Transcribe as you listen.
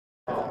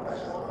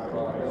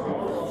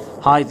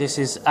Hi, this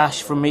is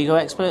Ash from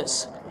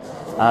MeeGoExperts.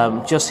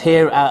 Just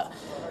here at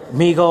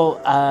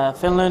MeeGo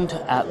Finland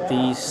at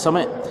the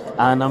summit,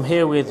 and I'm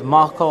here with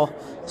Marko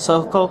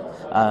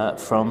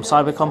from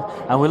CyberCom,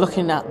 and we're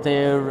looking at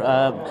their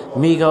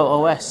MeeGo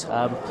OS.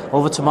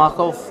 Over to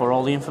Marko for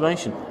all the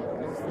information.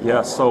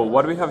 Yeah, so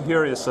what we have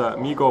here is a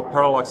MeeGo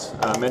Parallex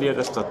media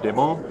desktop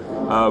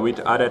demo with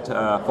added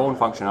phone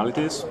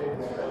functionalities.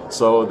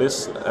 So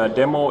this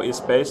demo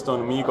is based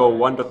on MeeGo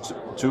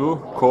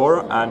 1.2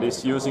 core and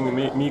is using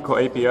MeeGo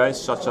APIs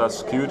such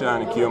as Qt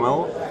and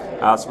QML,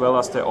 as well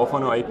as the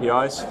Ophono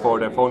APIs for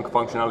the phone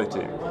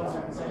functionality.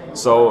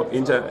 So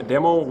in the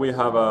demo we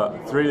have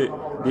three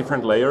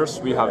different layers.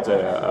 We have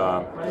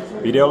the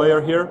video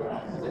layer here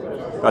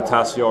that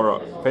has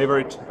your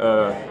favorite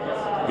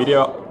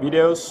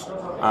videos,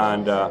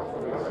 and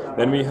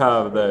then we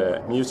have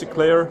the music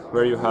layer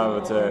where you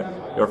have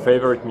your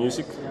favorite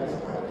music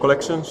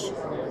collections.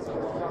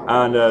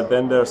 And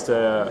then there's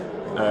the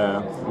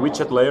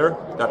widget layer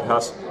that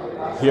has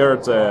here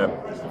the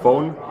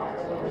phone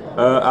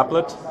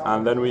applet,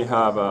 and then we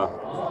have,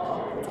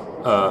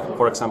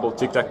 for example,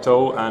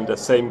 tic-tac-toe and the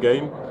same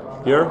game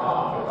here,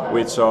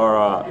 which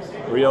are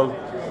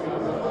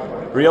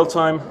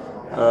real-time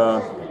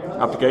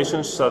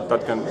applications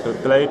that can be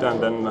played and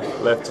then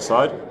left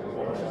aside.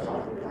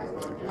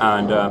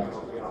 And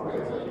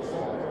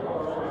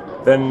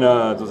then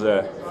to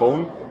the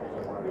phone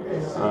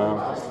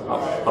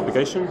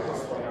application.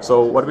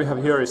 So what we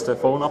have here is the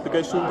phone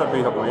application that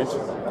we have made,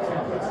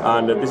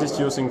 and this is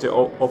using the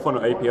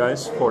Ophono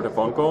APIs for the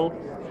phone call.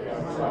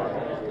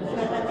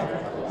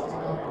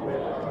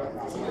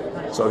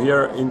 So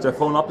here in the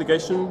phone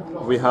application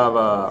we have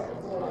a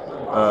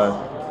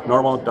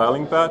normal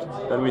dialing pad,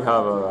 then we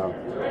have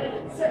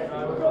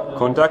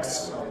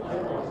contacts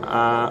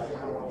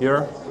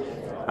here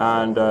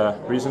and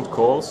recent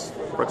calls,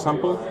 for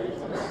example.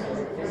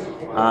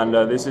 And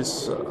this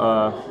is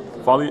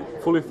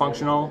fully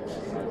functional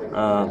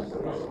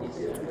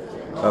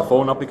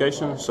phone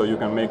application, so you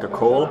can make a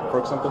call, for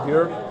example,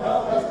 here,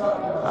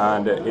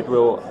 and it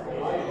will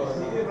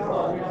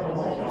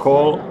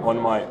call on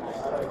my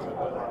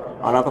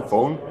another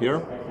phone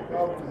here,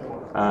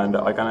 and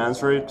I can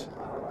answer it,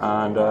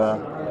 and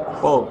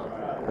well,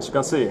 as you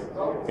can see,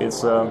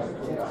 it's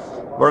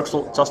works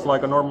just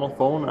like a normal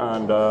phone,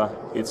 and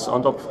it's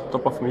on top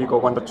of MeeGo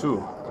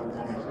 1.2.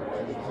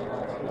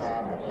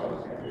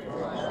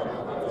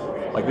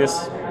 Like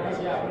this.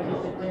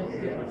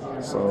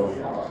 So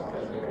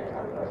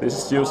this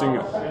is using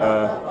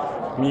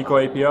MeeGo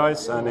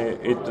APIs, and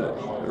it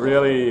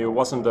really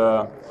wasn't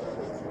a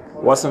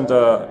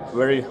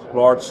very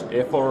large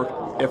effort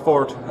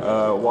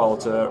while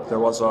there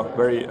was a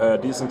very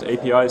decent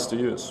APIs to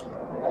use.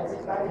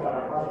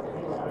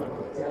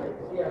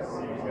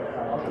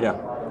 Yeah,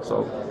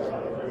 so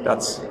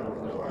that's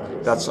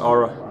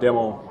our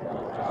demo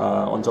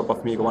on top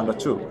of MeeGo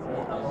 1.2.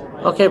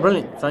 Okay,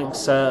 brilliant.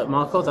 Thanks,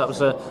 Marko. That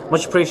was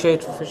much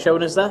appreciated for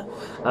showing us that.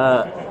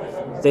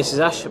 This is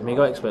Ash at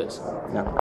MeeGoExperts. Yeah.